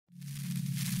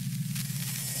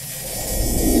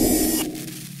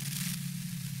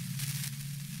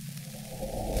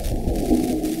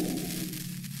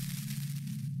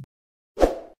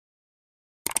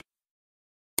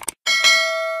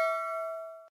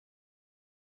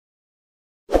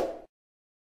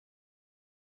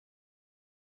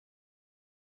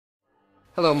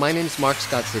Hello, my name is Marc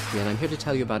Scott Zicree, and I'm here to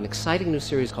tell you about an exciting new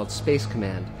series called Space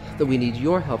Command that we need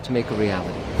your help to make a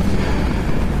reality.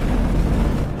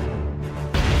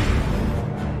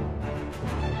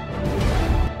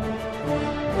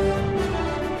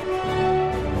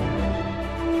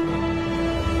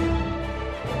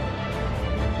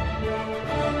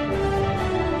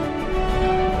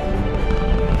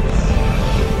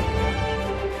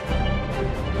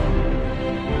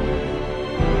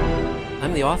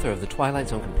 I'm the author of The Twilight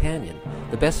Zone Companion,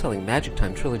 the best-selling Magic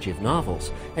Time trilogy of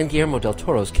novels, and Guillermo del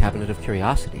Toro's Cabinet of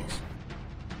Curiosities.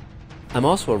 I'm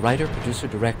also a writer, producer,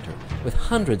 director, with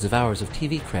hundreds of hours of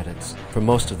TV credits for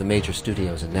most of the major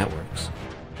studios and networks.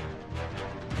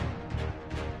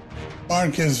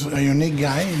 Marc is a unique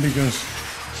guy because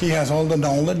he has all the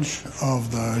knowledge of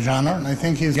the genre. I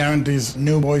think he guarantees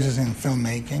new voices in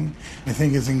filmmaking. I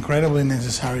think it's incredibly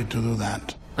necessary to do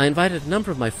that. I invited a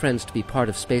number of my friends to be part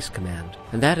of Space Command,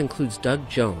 and that includes Doug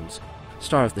Jones,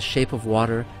 star of The Shape of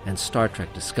Water and Star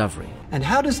Trek Discovery. And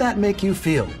how does that make you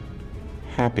feel?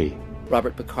 Happy.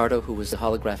 Robert Picardo, who was the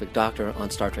holographic doctor on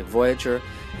Star Trek Voyager,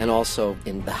 and also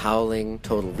in The Howling,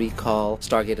 Total Recall,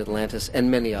 Stargate Atlantis, and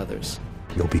many others.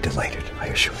 You'll be delighted, I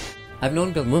assure you. I've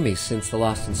known Bill Mumy since the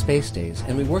Lost in Space days,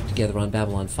 and we worked together on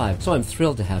Babylon 5, so I'm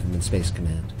thrilled to have him in Space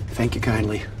Command. Thank you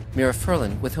kindly. Mira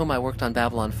Furlan, with whom I worked on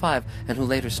Babylon 5 and who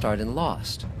later starred in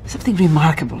Lost. Something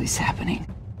remarkable is happening.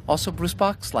 Also Bruce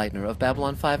Boxleitner of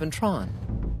Babylon 5 and Tron.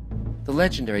 The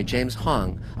legendary James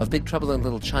Hong of Big Trouble in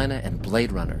Little China and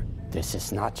Blade Runner. This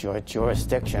is not your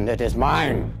jurisdiction, it is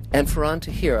mine. And Ferran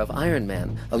Tahir of Iron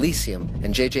Man, Elysium,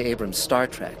 and J.J. Abrams' Star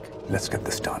Trek. Let's get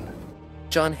this done.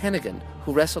 John Hennigan,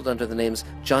 who wrestled under the names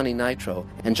Johnny Nitro,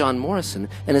 and John Morrison,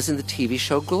 and is in the TV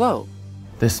show Glow.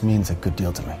 This means a good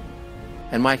deal to me.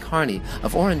 And Mike Harney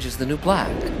of Orange is the New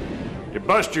Black. You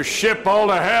bust your ship all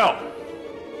to hell,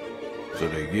 so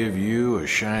they give you a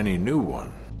shiny new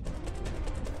one.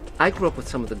 I grew up with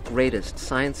some of the greatest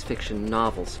science fiction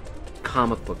novels,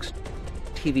 comic books,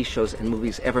 TV shows, and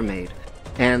movies ever made.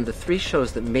 And the three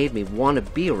shows that made me want to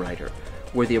be a writer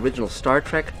were the original Star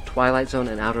Trek, Twilight Zone,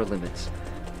 and Outer Limits.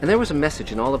 And there was a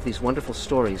message in all of these wonderful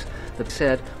stories that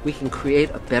said we can create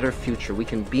a better future, we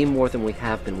can be more than we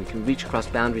have been, we can reach across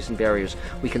boundaries and barriers,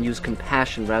 we can use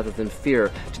compassion rather than fear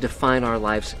to define our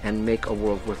lives and make a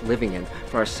world worth living in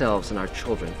for ourselves and our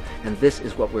children. And this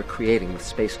is what we're creating with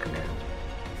Space Command.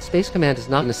 Space Command is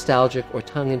not nostalgic or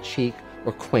tongue-in-cheek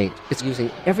or quaint. It's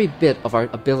using every bit of our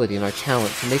ability and our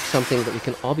talent to make something that we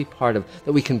can all be part of,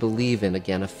 that we can believe in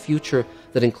again, a future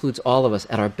that includes all of us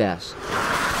at our best.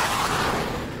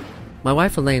 My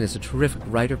wife Elaine is a terrific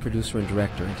writer, producer, and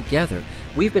director, and together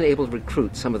we've been able to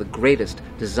recruit some of the greatest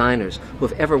designers who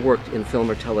have ever worked in film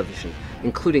or television,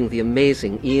 including the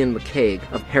amazing Ian McCaig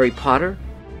of Harry Potter,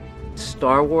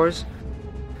 Star Wars,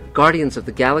 Guardians of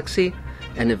the Galaxy,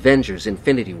 and Avengers: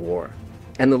 Infinity War,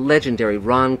 and the legendary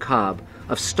Ron Cobb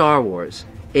of Star Wars,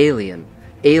 Alien,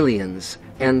 Aliens,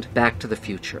 and Back to the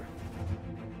Future.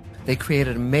 They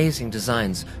created amazing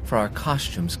designs for our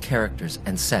costumes, characters,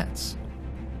 and sets.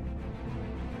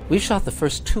 We shot the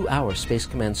first 2-hour Space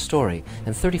Command story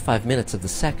and 35 minutes of the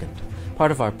second, part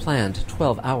of our planned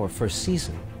 12-hour first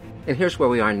season. And here's where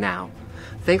we are now.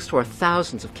 Thanks to our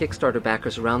thousands of Kickstarter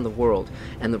backers around the world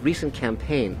and the recent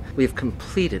campaign, we have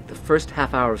completed the first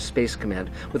half-hour of Space Command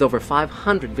with over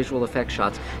 500 visual effects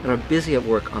shots and are busy at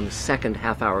work on the second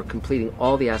half-hour, completing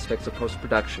all the aspects of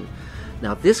post-production.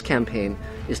 Now this campaign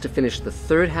is to finish the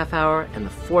third half-hour and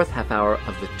the fourth half-hour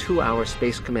of the 2-hour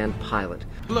Space Command pilot.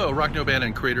 Hello, Rock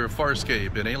Nobannon, creator of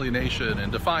Farscape and Alienation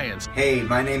and Defiance. Hey,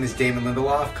 my name is Damon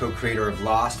Lindelof, co-creator of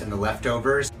Lost and The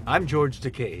Leftovers. I'm George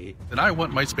Takei. And I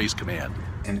want my Space Command.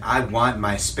 And I want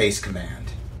my Space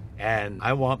Command. And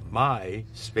I want my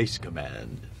Space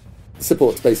Command.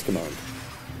 Support Space Command.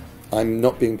 I'm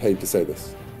not being paid to say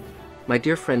this. My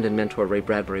dear friend and mentor Ray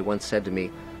Bradbury once said to me,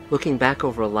 "Looking back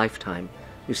over a lifetime,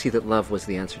 you see that love was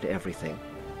the answer to everything."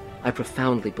 I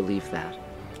profoundly believe that.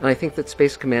 And I think that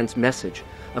Space Command's message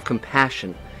of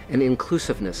compassion and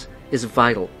inclusiveness is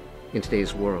vital in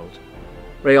today's world.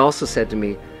 Ray also said to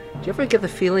me, "Do you ever get the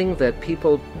feeling that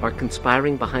people are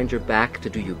conspiring behind your back to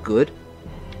do you good?"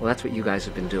 Well, that's what you guys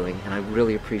have been doing, and I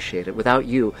really appreciate it. Without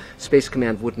you, Space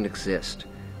Command wouldn't exist.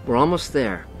 We're almost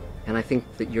there, and I think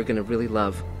that you're going to really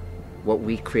love what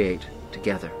we create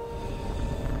together.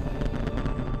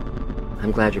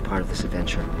 I'm glad you're part of this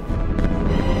adventure.